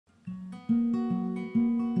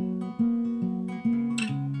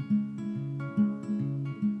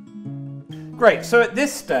Great, so at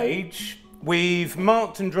this stage, we've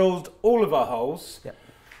marked and drilled all of our holes. Yep.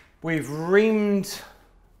 We've reamed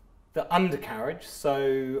the undercarriage,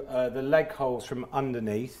 so the leg holes from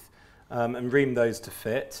underneath, and reamed those to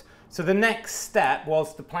fit. So the next step,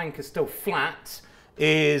 whilst the plank is still flat,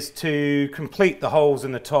 is to complete the holes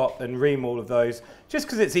in the top and ream all of those, just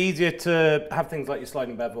because it's easier to have things like your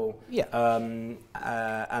sliding bevel, yeah.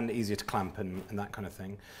 And easier to clamp and that kind of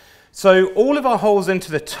thing. So all of our holes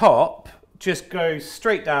into the top just go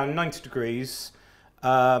straight down 90 degrees,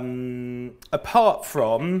 apart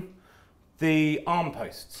from the arm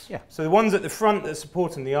posts. Yeah. So the ones at the front that are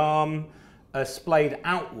supporting the arm are splayed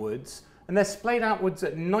outwards, and they're splayed outwards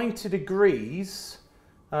at 90 degrees.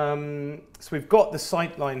 So we've got the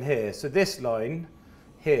sight line here. So this line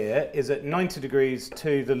here is at 90 degrees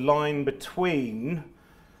to the line between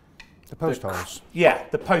the post holes. Yeah,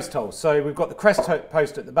 the post holes. So we've got the crest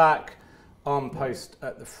post at the back, arm post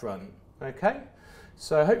at the front. Okay,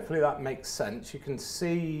 so hopefully that makes sense. You can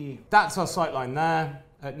see that's our sight line there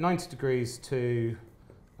at 90 degrees to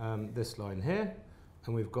this line here,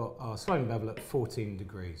 and we've got our sliding bevel at 14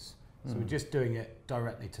 degrees. So we're just doing it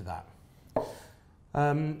directly to that.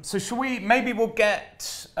 So shall we, maybe we'll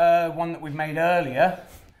get one that we've made earlier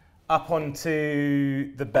up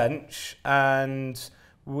onto the bench, and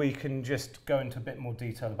we can just go into a bit more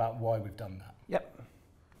detail about why we've done that. Yep.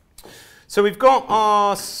 So we've got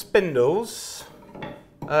our spindles.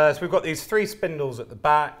 So we've got these 3 spindles at the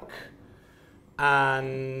back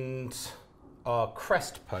and our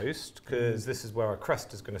crest post, because this is where our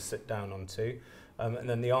crest is going to sit down onto, and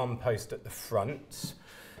then the arm post at the front.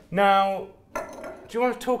 Now, do you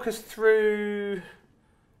want to talk us through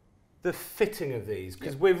the fitting of these?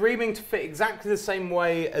 Because we're reaming to fit exactly the same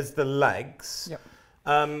way as the legs. Yep.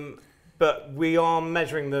 But we are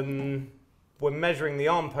measuring them, we're measuring the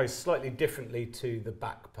arm post slightly differently to the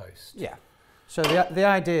back post. Yeah. So the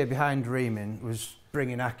idea behind reaming was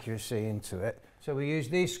bringing accuracy into it. So we use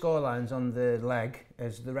these score lines on the leg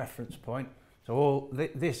as the reference point. So all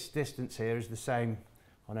this distance here is the same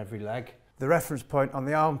on every leg. The reference point on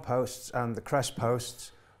the arm posts and the crest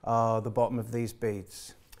posts are the bottom of these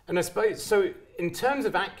beads. And I suppose, so in terms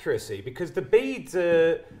of accuracy, because the beads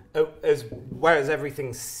are as whereas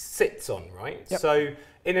everything sits on, right? Yep. So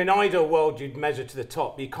in an ideal world, you'd measure to the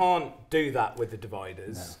top. You can't do that with the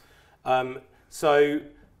dividers. No. So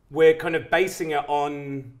we're kind of basing it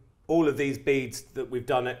on all of these beads that we've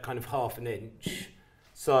done at kind of ½ an inch.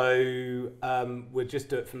 So we'll just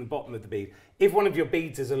do it from the bottom of the bead. If one of your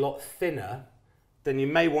beads is a lot thinner, then you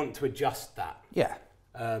may want to adjust that. Yeah.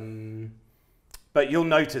 But you'll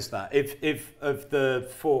notice that if of the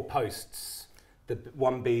 4 posts, the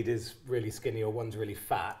one bead is really skinny or one's really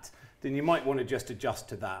fat, then you might want to just adjust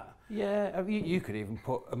to that. Yeah, you could even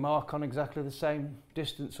put a mark on exactly the same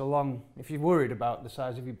distance along. If you're worried about the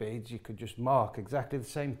size of your beads, you could just mark exactly the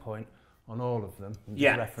same point on all of them. And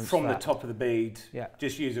yeah, reference from that. the top of the bead, yeah.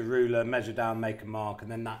 Just use a ruler, measure down, make a mark,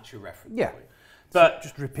 and then that's your reference yeah. point. But so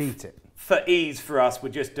just repeat it. For ease for us, we're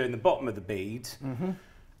just doing the bottom of the bead. Mm-hmm.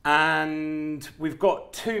 And we've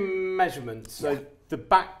got 2 measurements. So the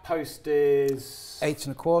back post is 8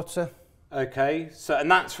 1/4. Okay, so and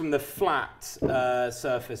that's from the flat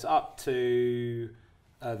surface up to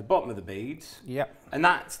the bottom of the bead. Yep. And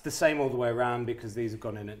that's the same all the way around because these have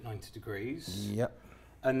gone in at 90 degrees. Yep.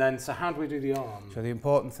 And then, so how do we do the arm? So the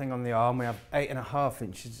important thing on the arm, we have 8 1/2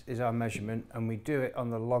 inches is our measurement, and we do it on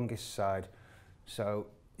the longest side. So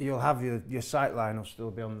you'll have your sight line will still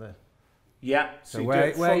be on the... Yeah, so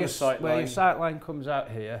where your sight line comes out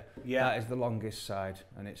here, that is the longest side,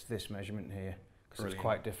 and it's this measurement here, because it's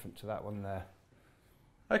quite different to that one there.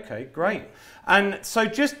 Okay, great. And so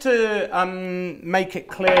just to make it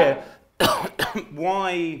clear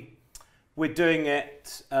why we're doing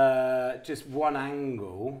it just one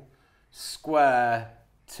angle square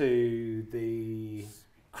to the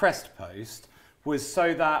crest post was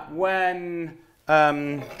so that when,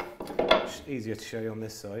 it's easier to show you on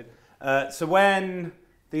this side, so when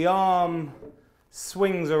the arm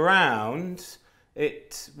swings around,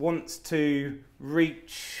 it wants to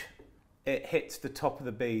reach, it hits the top of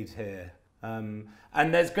the bead here. And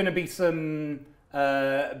there's going to be some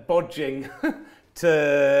bodging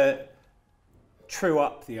to true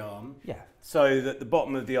up the arm so that the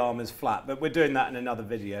bottom of the arm is flat, but we're doing that in another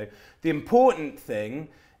video. The important thing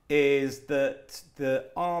is that the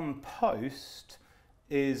arm post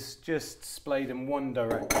is just splayed in one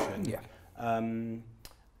direction. Yeah.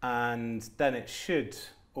 And then it should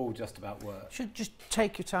all just about work. Should just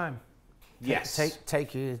take your time. Yes.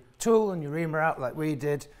 Take your tool and your reamer out like we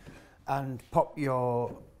did, and pop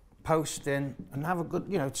your post in and have a good,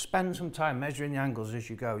 you know, spend some time measuring the angles as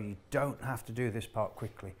you go. You don't have to do this part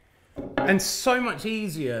quickly. And so much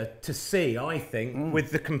easier to see, I think,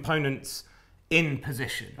 with the components in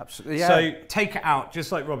position. Absolutely, yeah. So take it out,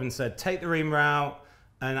 just like Robin said, take the ream out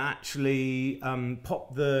and actually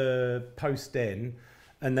pop the post in,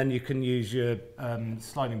 and then you can use your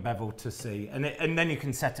sliding bevel to see. And then you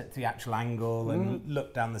can set it to the actual angle and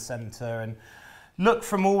look down the centre and look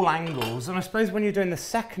from all angles. And I suppose when you're doing the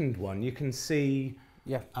second one, you can see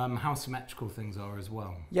how symmetrical things are as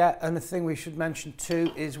well. Yeah, and the thing we should mention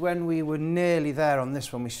too is when we were nearly there on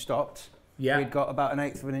this one, we stopped. Yeah. We'd got about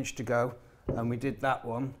 1/8 of an inch to go, and we did that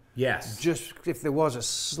one. Yes. Just if there was a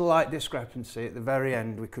slight discrepancy at the very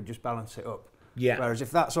end, we could just balance it up. Yeah. Whereas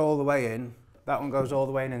if that's all the way in, that one goes all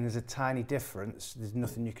the way in and there's a tiny difference, there's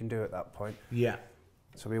nothing you can do at that point. Yeah.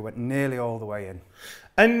 So we went nearly all the way in.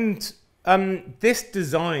 And this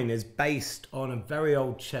design is based on a very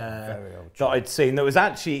old chair that I'd seen that was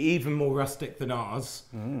actually even more rustic than ours.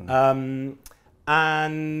 And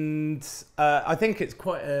I think it's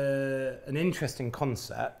quite an interesting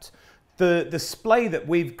concept. The splay that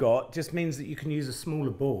we've got just means that you can use a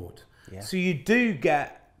smaller board. Yeah. So you do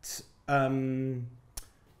get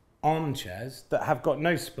armchairs that have got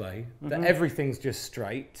no splay, that everything's just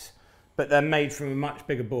straight, but they're made from a much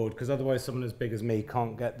bigger board, because otherwise someone as big as me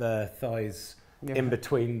can't get their thighs in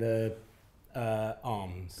between the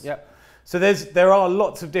arms. Yep. So there are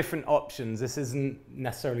lots of different options. This isn't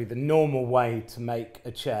necessarily the normal way to make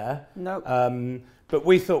a chair. No. But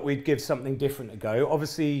we thought we'd give something different a go.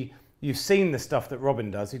 Obviously, you've seen the stuff that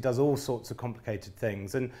Robin does. He does all sorts of complicated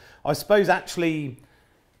things. And I suppose actually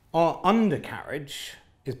our undercarriage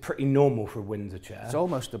is pretty normal for a Windsor chair. It's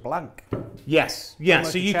almost a blank. Yes, yeah.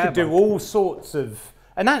 Almost So a you chair could do blank. all sorts of,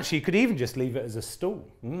 and actually you could even just leave it as a stool.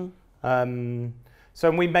 So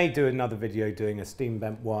we may do another video doing a steam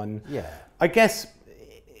bent one. Yeah. I guess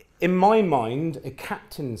in my mind, a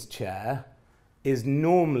captain's chair is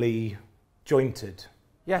normally jointed.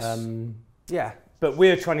 Yes. Yeah. But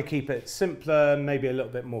we're trying to keep it simpler, maybe a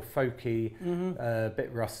little bit more folky, a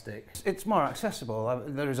bit rustic. It's more accessible.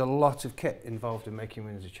 There is a lot of kit involved in making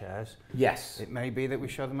Windsor chairs. Yes. It may be that we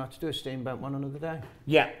show them how to do a steam bent one another day.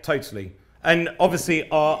 Yeah, totally. And obviously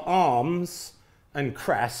our arms and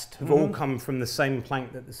crest have all come from the same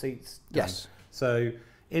plank that the seat's done. Yes. So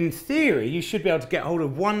in theory, you should be able to get hold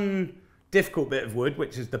of one difficult bit of wood,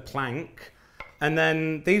 which is the plank, and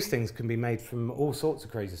then these things can be made from all sorts of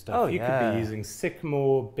crazy stuff. Oh, you could be using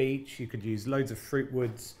sycamore, beech, you could use loads of fruit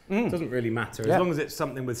woods. It doesn't really matter, as long as it's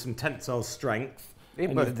something with some tensile strength.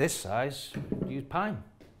 Even at this size, use pine.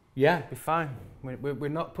 Yeah. Be fine. We're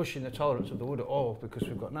not pushing the tolerance of the wood at all, because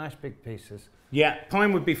we've got nice big pieces. Yeah,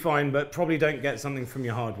 pine would be fine, but probably don't get something from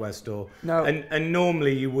your hardware store. No. And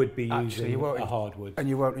normally you would be Actually, using a hardwood. And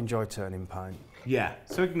you won't enjoy turning pine. Yeah,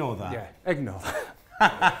 so ignore that. Yeah, ignore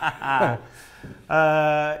that.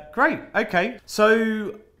 Great, okay.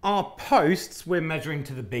 So our posts, we're measuring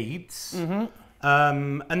to the beads.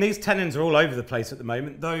 And these tenons are all over the place at the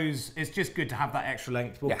moment. Those, it's just good to have that extra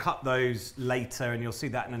length. We'll cut those later, and you'll see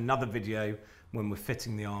that in another video when we're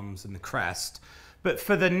fitting the arms and the crest. But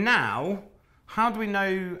for the now, how do we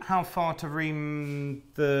know how far to ream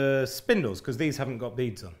the spindles? Because these haven't got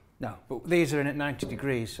beads on. No, but these are in at 90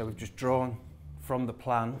 degrees, so we've just drawn from the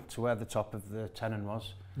plan to where the top of the tenon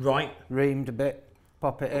was. Right. Reamed a bit,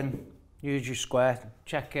 pop it in, use your square,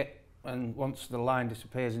 check it, and once the line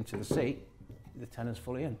disappears into the seat, the tenon's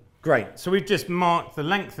fully in. Great, so we've just marked the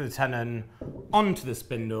length of the tenon onto the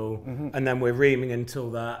spindle, and then we're reaming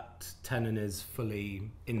until that tenon is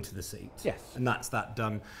fully into the seat. Yes. And that's that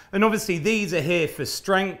done. And obviously these are here for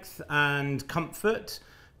strength and comfort,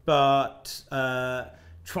 but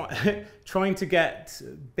trying to get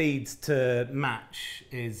beads to match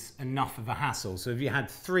is enough of a hassle. So if you had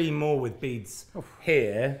 3 more with beads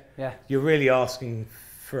here, you're really asking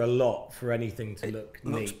for a lot for anything to look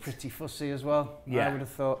neat. Looks pretty fussy as well, Yeah. I would have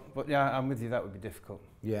thought. But yeah, I'm with you, that would be difficult.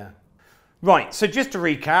 Yeah. Right, so just to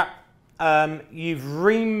recap, you've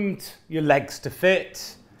reamed your legs to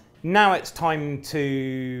fit. Now it's time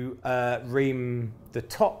to ream the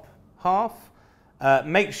top half.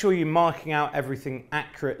 Make sure you're marking out everything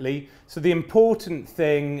accurately. So the important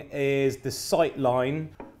thing is the sight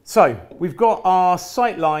line. So we've got our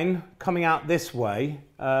sight line coming out this way,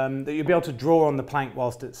 that you'll be able to draw on the plank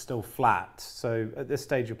whilst it's still flat. So at this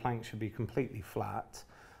stage your plank should be completely flat.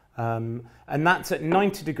 And that's at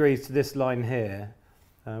 90 degrees to this line here,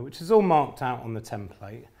 which is all marked out on the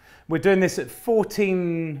template. We're doing this at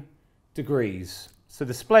 14 degrees. So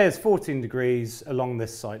the splay is 14 degrees along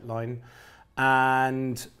this sight line.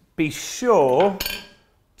 And be sure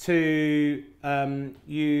to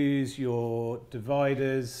use your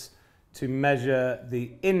dividers to measure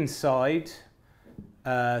the inside,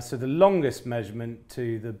 so the longest measurement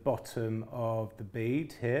to the bottom of the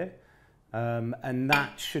bead here, and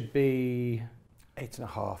that should be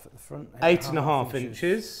 8.5 at the front. 8.5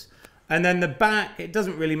 inches. And then the back, it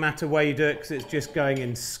doesn't really matter where you do it because it's just going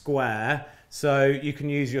in square. So you can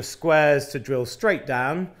use your squares to drill straight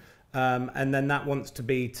down, and then that wants to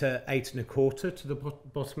be to 8.25 to the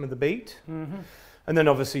bottom of the bead. Mm-hmm. And then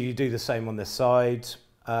obviously you do the same on this side.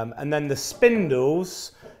 And then the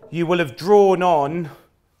spindles, you will have drawn on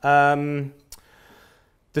the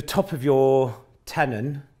top of your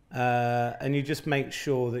tenon, and you just make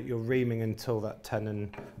sure that you're reaming until that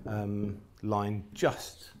tenon line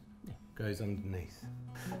just goes underneath.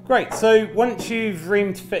 Great, so once you've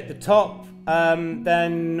reamed to fit the top,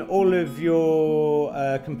 then all of your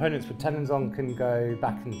components with tenons on can go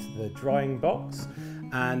back into the drying box,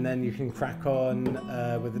 and then you can crack on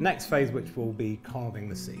with the next phase, which will be carving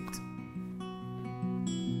the seat.